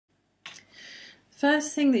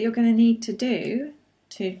First thing that you're going to need to do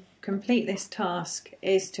to complete this task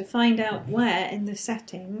is to find out where in the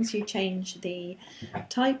settings you change the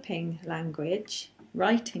typing language,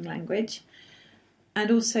 writing language,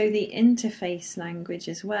 and also the interface language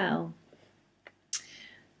as well.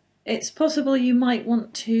 It's possible you might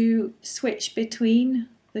want to switch between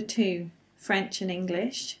the two, French and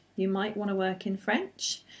English. You might want to work in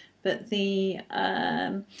French, but the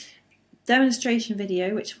demonstration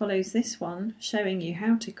video which follows this one, showing you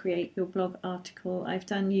how to create your blog article, I've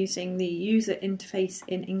done using the user interface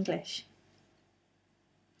in English.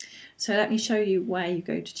 So let me show you where you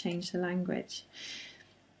go to change the language.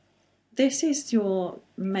 This is your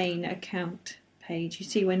main account page. You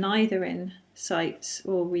see we're neither in Sites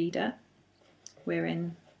or Reader, we're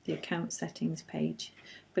in the account settings page,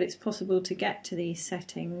 but it's possible to get to these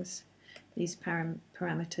settings, these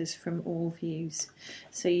parameters, from all views.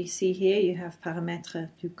 So you see here you have paramètres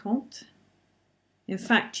du compte. In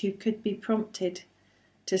fact, you could be prompted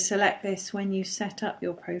to select this when you set up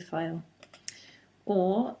your profile.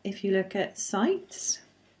 Or if you look at sites,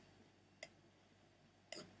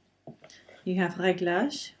 you have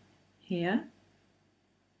réglage here.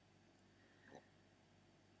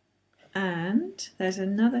 And there's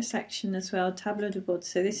another section as well, tableau de bord.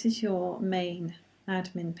 So this is your main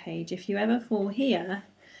admin page. If you ever fall here,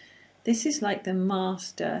 this is like the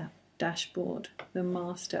master dashboard, the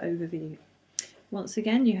master overview. Once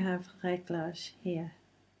again, you have réglage here.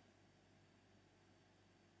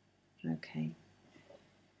 Okay.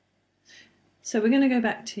 So we're going to go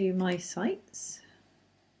back to My Sites.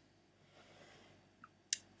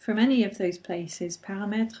 From any of those places,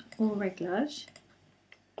 paramètres or réglage,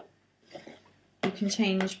 you can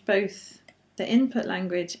change both the input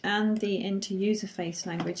language and the inter-user-face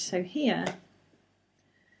language. So here,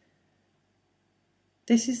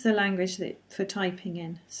 this is the language for typing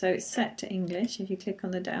in. So it's set to English. If you click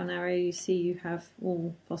on the down arrow, you see you have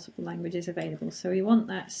all possible languages available. So we want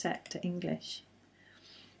that set to English.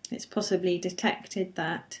 It's possibly detected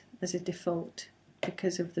that as a default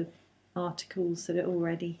because of the articles that are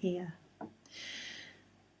already here.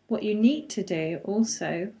 What you need to do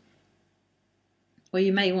also, or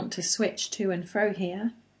you may want to switch to and fro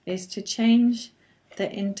here, is to change the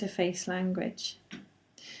interface language.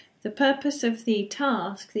 The purpose of the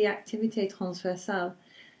task, the activité transversale,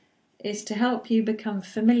 is to help you become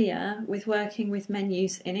familiar with working with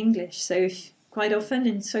menus in English. So quite often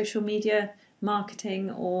in social media marketing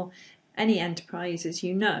or any enterprise, as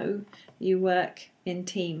you know, you work in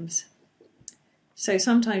teams. So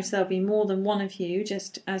sometimes there'll be more than one of you,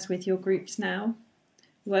 just as with your groups now,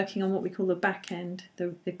 working on what we call the back end,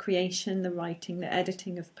 the creation, the writing, the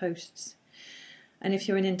editing of posts. And if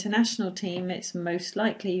you're an international team, it's most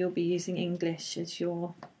likely you'll be using English as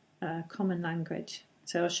your common language.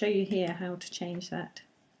 So I'll show you here how to change that.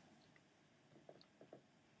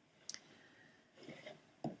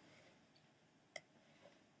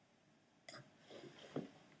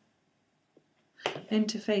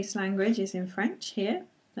 Interface language is in French here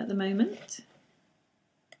at the moment.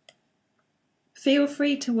 Feel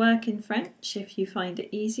free to work in French if you find it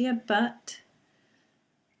easier, but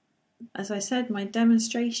as I said, my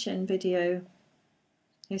demonstration video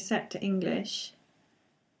is set to English,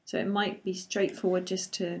 so it might be straightforward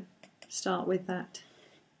just to start with that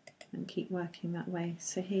and keep working that way.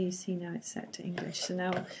 So here you see now it's set to English. So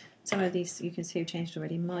now some of these you can see have changed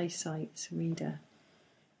already. My Sites, Reader.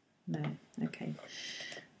 No, okay.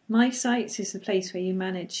 My Sites is the place where you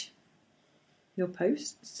manage your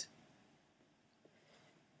posts.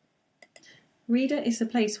 Reader is the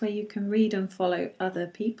place where you can read and follow other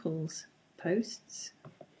people's posts.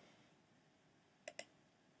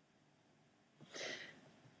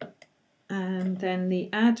 And then the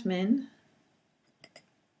admin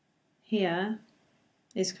here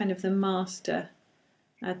is kind of the master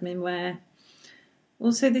admin, where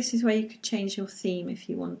also this is where you could change your theme if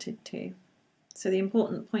you wanted to. So the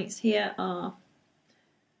important points here are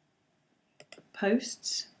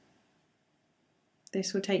posts.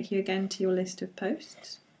 This will take you again to your list of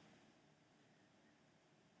posts.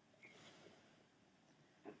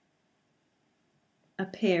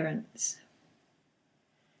 Appearance.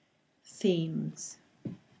 Themes.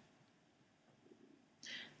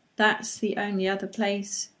 That's the only other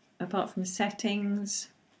place, apart from settings,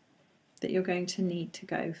 that you're going to need to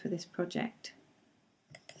go for this project.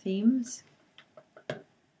 Themes.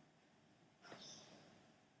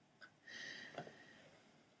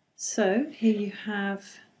 So here you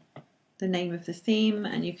have the name of the theme,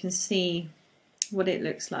 and you can see what it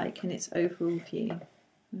looks like in its overall view.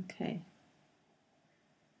 Okay.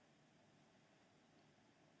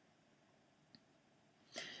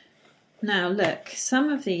 Now look, some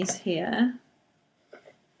of these here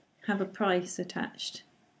have a price attached.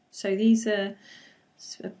 So these are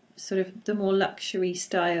sort of the more luxury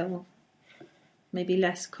style, maybe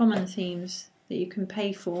less common themes that you can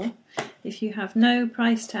pay for. If you have no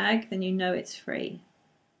price tag, then you know it's free.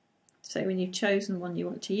 So when you've chosen one you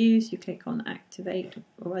want to use, you click on activate,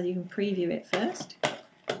 or rather you can preview it first.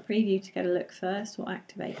 Preview to get a look first, or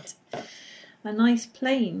activate. A nice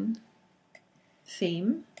plain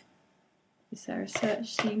theme, is there a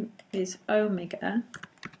search theme, is Omega,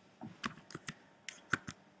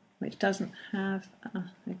 which doesn't have,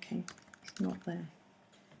 okay, it's not there.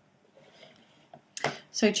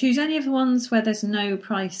 So choose any of the ones where there's no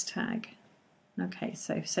price tag. Okay,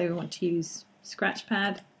 so we want to use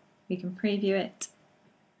Scratchpad. We can preview it.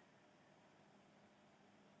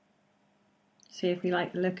 See if we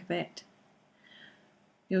like the look of it.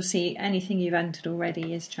 You'll see anything you've entered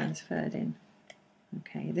already is transferred in.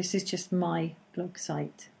 Okay, this is just my blog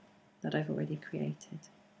site that I've already created.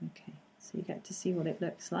 Okay, so you get to see what it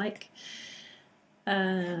looks like.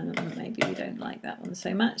 Maybe we don't like that one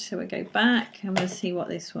so much, so we'll go back and we'll see what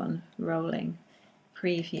this one, rolling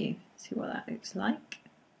preview, see what that looks like.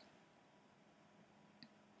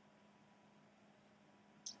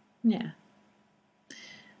 Yeah,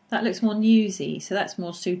 that looks more newsy, so that's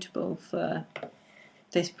more suitable for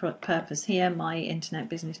this purpose here, my Internet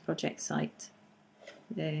Business Project site.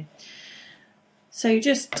 There. So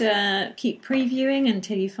just keep previewing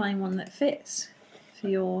until you find one that fits for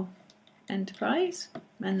your enterprise,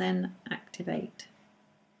 and then activate.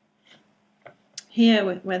 Here,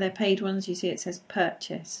 where they're paid ones, you see it says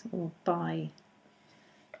purchase or buy.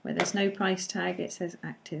 Where there's no price tag, it says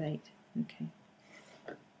activate. Okay.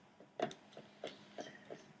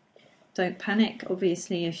 Don't panic,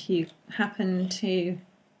 obviously, if you happen to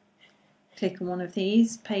click on one of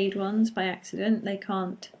these paid ones by accident,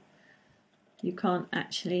 you can't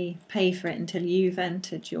actually pay for it until you've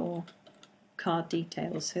entered your card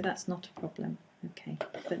details, so that's not a problem. Okay,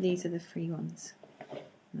 but these are the free ones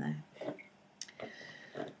there.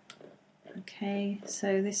 Okay,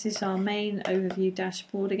 so this is our main overview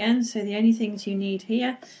dashboard again. So the only things you need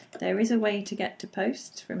here, there is a way to get to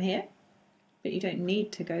posts from here, but you don't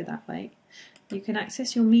need to go that way. You can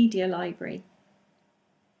access your media library,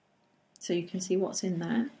 so you can see what's in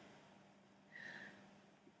there.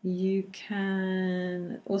 You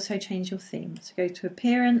can also change your theme. So go to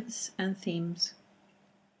Appearance and Themes.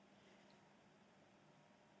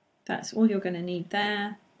 That's all you're going to need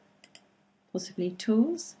there. Possibly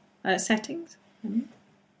Tools, Settings.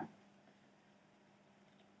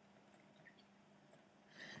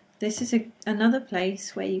 This is another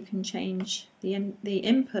place where you can change the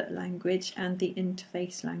input language and the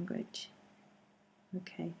interface language.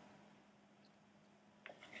 Okay.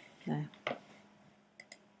 There.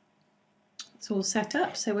 It's all set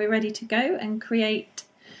up, so we're ready to go and create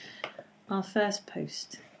our first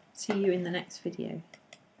post. See you in the next video.